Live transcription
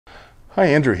Hi,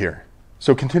 Andrew here.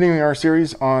 So continuing our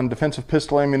series on defensive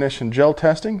pistol ammunition gel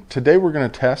testing, today we're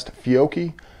going to test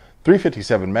Fiocchi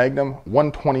 357 Magnum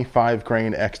 125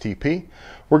 grain XTP.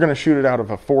 We're going to shoot it out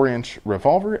of a 4-inch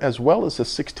revolver as well as a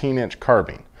 16-inch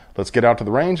carbine. Let's get out to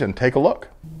the range and take a look.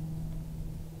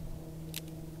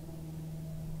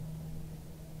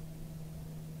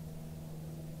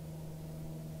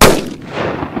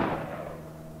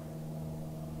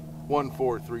 One,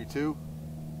 4, 3, 2.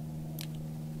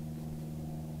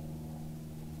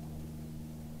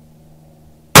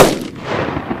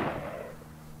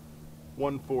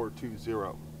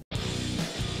 1420.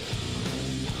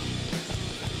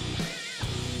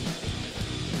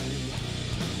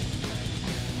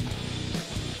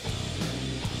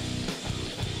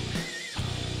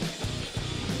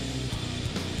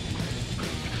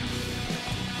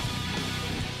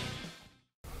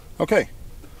 Okay,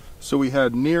 so we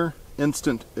had near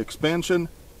instant expansion,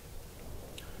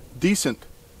 decent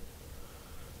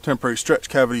temporary stretch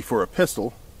cavity for a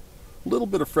pistol, a little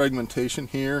bit of fragmentation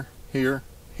here, here.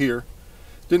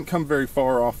 Didn't come very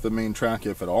far off the main track,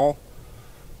 if at all.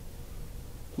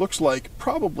 Looks like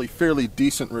probably fairly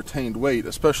decent retained weight,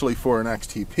 especially for an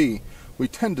XTP. We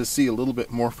tend to see a little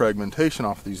bit more fragmentation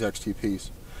off these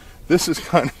XTPs. This is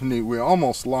kind of neat. We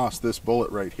almost lost this bullet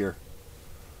right here.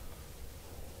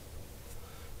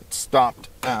 It stopped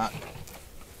at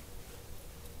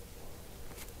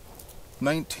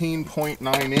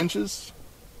 19.9 inches.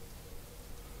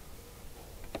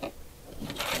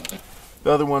 The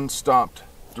other one stopped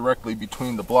directly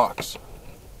between the blocks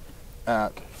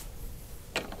at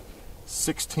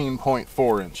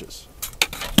 16.4 inches.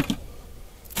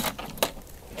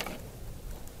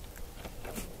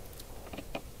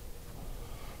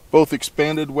 Both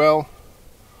expanded well.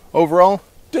 Overall,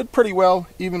 did pretty well,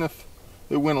 even if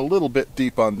it went a little bit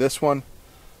deep on this one.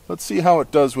 Let's see how it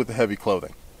does with the heavy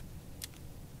clothing.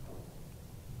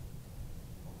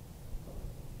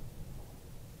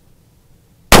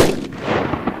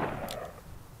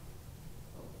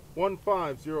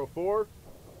 1504.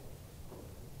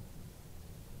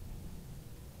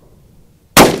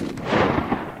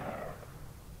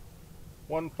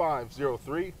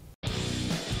 1503.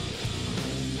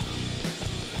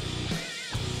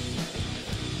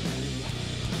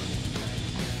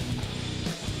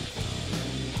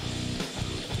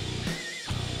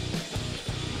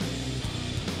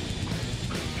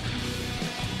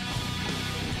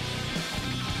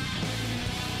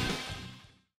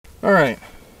 All right.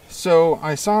 So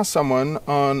I saw someone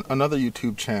on another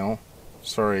YouTube channel,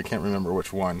 sorry I can't remember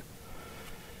which one,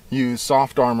 use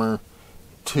soft armor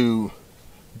to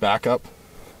back up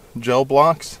gel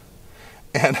blocks,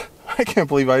 and I can't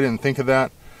believe I didn't think of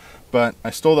that, but I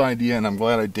stole the idea and I'm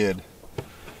glad I did,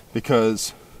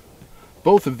 because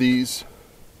both of these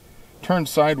turned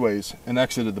sideways and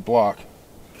exited the block.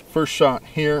 First shot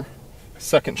here,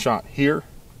 second shot here.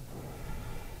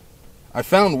 I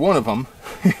found one of them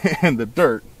in the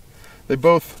dirt. They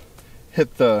both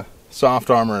hit the soft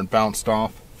armor and bounced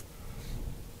off.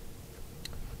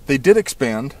 They did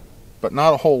expand, but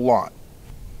not a whole lot.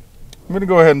 I'm going to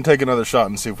go ahead and take another shot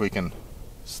and see if we can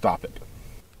stop it.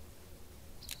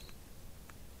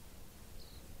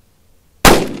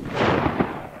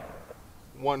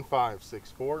 One, 5,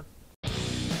 6, 4.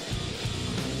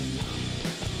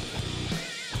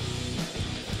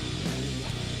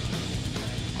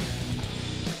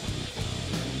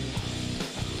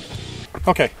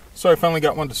 Okay, so I finally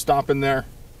got one to stop in there.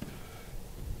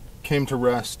 Came to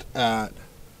rest at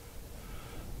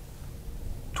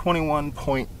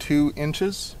 21.2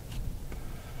 inches.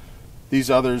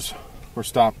 These others were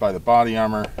stopped by the body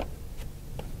armor.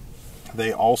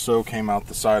 They also came out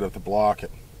the side of the block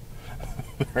at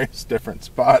various different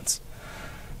spots.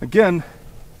 Again,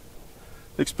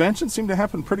 the expansion seemed to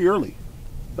happen pretty early,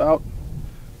 about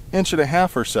 1.5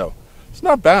 inches or so. It's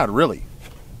not bad, really.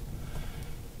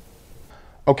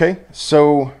 Okay,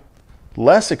 so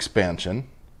less expansion,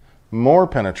 more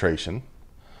penetration,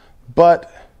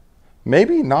 but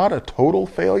maybe not a total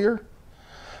failure.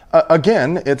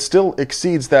 Again, it still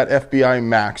exceeds that FBI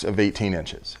max of 18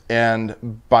 inches.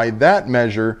 And by that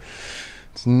measure,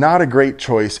 it's not a great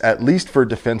choice, at least for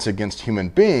defense against human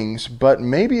beings, but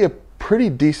maybe a pretty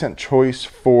decent choice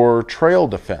for trail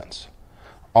defense.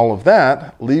 All of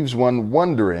that leaves one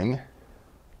wondering,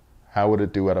 how would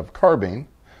it do out of carbine?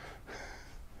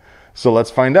 So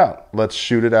let's find out. Let's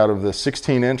shoot it out of the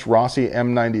 16-inch Rossi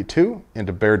M92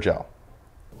 into bare gel.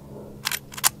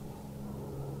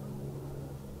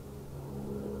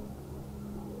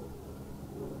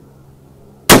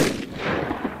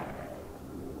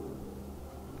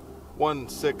 One,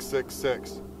 6, 6,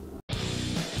 6.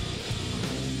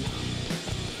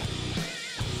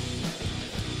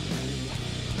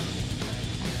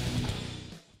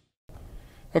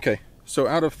 Okay, so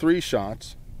out of 3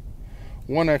 shots,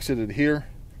 1 exited here,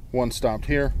 1 stopped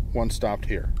here, 1 stopped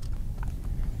here.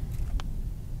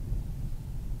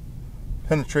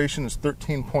 Penetration is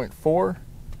 13.4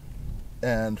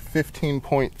 and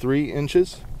 15.3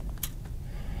 inches.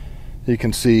 You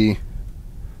can see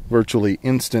virtually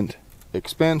instant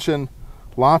expansion,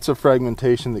 lots of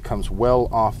fragmentation that comes well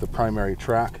off the primary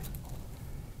track,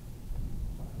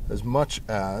 as much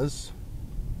as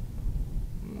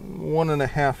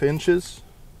 1.5 inches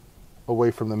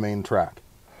away from the main track.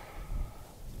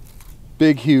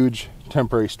 Big, huge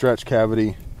temporary stretch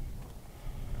cavity.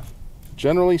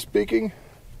 Generally speaking,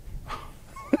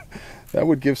 that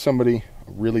would give somebody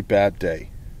a really bad day.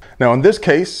 Now in this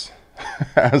case,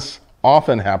 as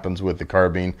often happens with the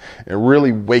carbine, it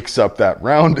really wakes up that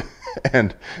round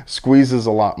and squeezes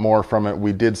a lot more from it.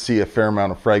 We did see a fair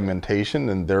amount of fragmentation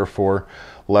and therefore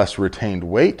less retained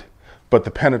weight, but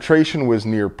the penetration was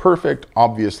near perfect,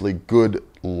 obviously good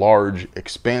large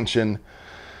expansion.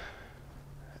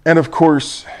 And of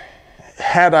course,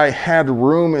 had I had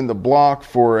room in the block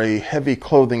for a heavy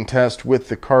clothing test with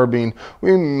the carbine,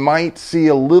 we might see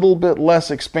a little bit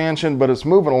less expansion, but it's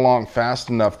moving along fast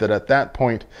enough that at that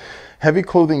point, heavy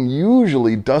clothing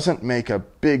usually doesn't make a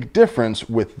big difference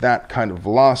with that kind of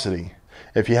velocity.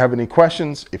 If you have any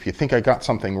questions, if you think I got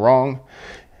something wrong,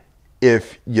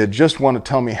 if you just want to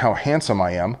tell me how handsome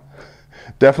I am,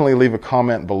 definitely leave a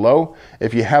comment below.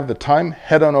 If you have the time,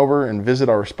 head on over and visit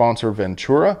our sponsor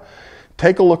Ventura.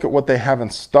 Take a look at what they have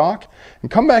in stock and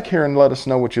come back here and let us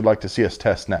know what you'd like to see us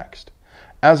test next.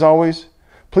 As always,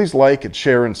 please like and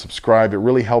share and subscribe. It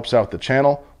really helps out the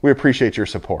channel. We appreciate your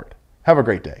support. Have a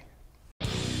great day.